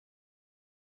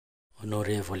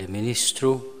Onorevoli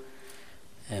Ministru,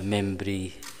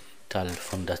 membri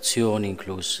tal-Fondazzjoni,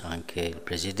 inkluż anke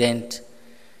il-President,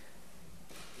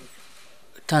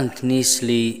 tant nies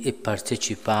li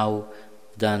ipparteċipaw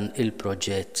f'dan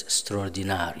il-proġett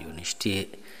straordinarju.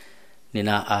 Nixtieq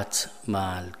ninaqat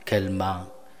mal-kelma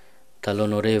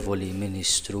tal-Onorevoli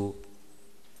Ministru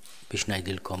biex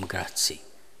ngħidilkom grazzi.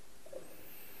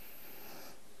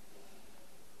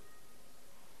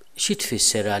 Xi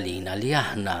tfisser għalina li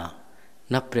aħna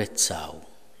napprezzaw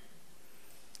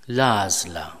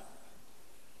l-għażla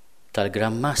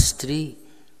tal-Grand Mastri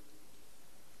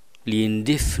li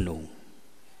jindifnu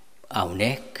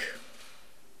hawnhekk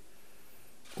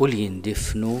u li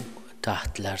jindifnu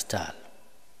taħt l-artal.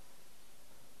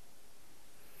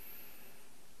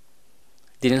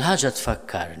 Din il-ħaġa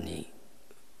tfakkarni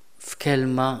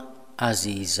f'kelma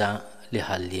għażiża li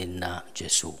ħallilna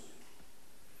Ġesu.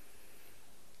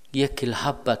 Jekk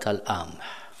il-ħabba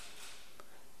tal-qamħ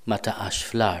ma taqax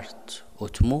fl-art u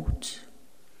tmut,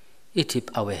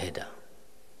 tibqa' weħeda.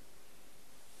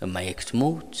 Imma jekk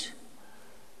tmut,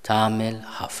 tagħmel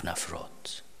ħafna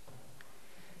frott.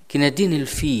 Kienet din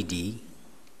il-fidi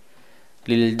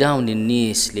li lil dawn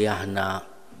in-nies li aħna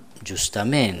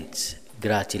ġustament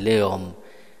grati lehom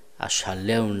għax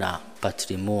ħallewna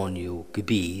patrimonju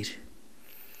kbir,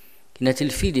 kienet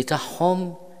il-fidi tagħhom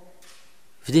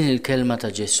f'din il-kelma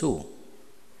ta' Ġesu.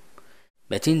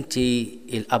 Met inti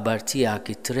il-qabar tiegħek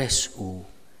itresqu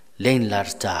lejn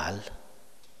l-artal,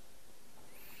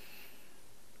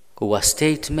 huwa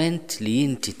statement li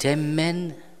inti temmen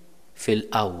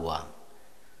fil-qawwa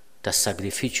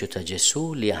tas-sagrifiċċju ta' Ġesu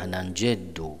li aħna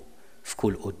nġeddu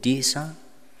f'kull qudiesa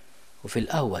u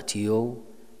fil-qawwa tiegħu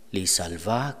li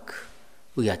jsalvak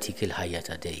u jagħtik il-ħajja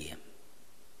ta' dejjem.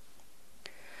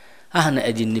 Aħna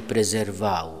qegħdin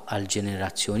nippreservaw għal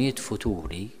ġenerazzjonijiet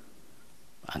futuri,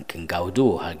 anke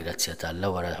ngawduh għal grazzja tal-Alla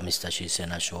wara 15-il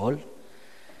sena xogħol,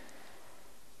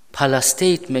 bħala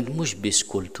statement mhux biss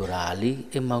kulturali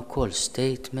imma wkoll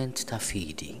statement ta'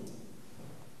 fidi.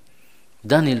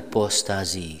 Dan il-post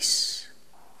għażiż,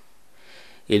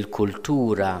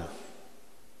 il-kultura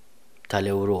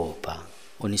tal-Ewropa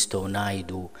u nistgħu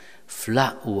ngħidu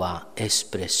fl-aqwa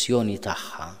espressjoni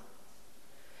tagħha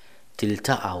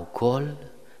tiltaqa' wkoll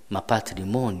ma'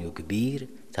 patrimonju kbir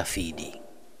ta' fidi.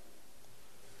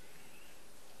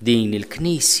 Din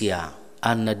il-Knisja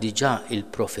għandna diġà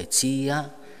il-profezija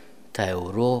ta'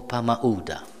 Ewropa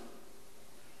Magħquda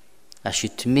għax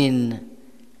it-tmien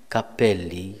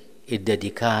kappelli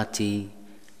iddedikati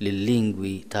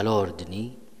lil-lingwi tal-ordni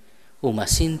huma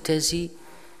sintesi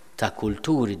ta'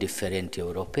 kulturi differenti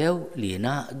Ewropew li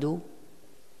jingħaqdu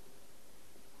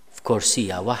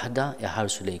f'korsija waħda,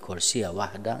 jaħarsu lejn korsija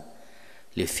waħda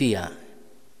li fiha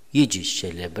jiġi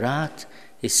ċċelebrat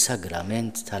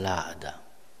is-sagrament tal-għaqda.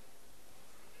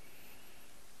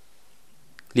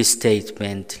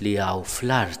 L-istatement li hawn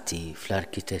fl-arti,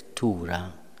 fl-arkitettura,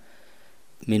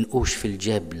 minqux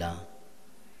fil-ġebla,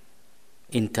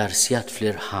 intarsjat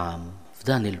fl-irħam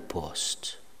f'dan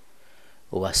il-post,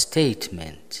 huwa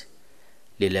statement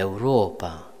li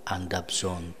l-Ewropa għandha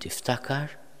bżonn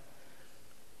tiftakar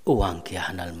u anke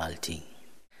aħna l-Maltin.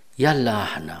 Jalla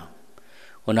aħna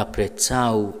u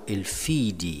napprezzaw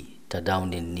il-fidi ta'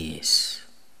 dawn in-nies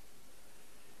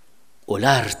u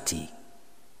l-arti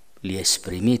li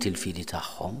esprimiet il-fidi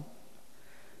tagħhom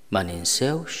ma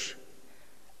ninsewx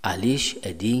għaliex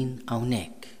qegħdin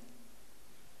hawnhekk.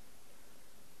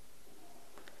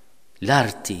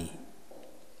 L-arti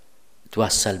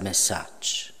twassal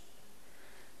messaġġ.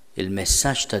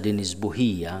 Il-messaġġ ta' din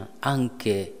iż-sbuħija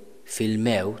anke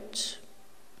fil-mewt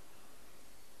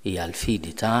hija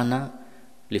l-fidi tagħna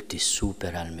li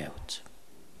tissupera l-mewt.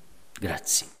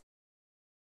 Grazzi.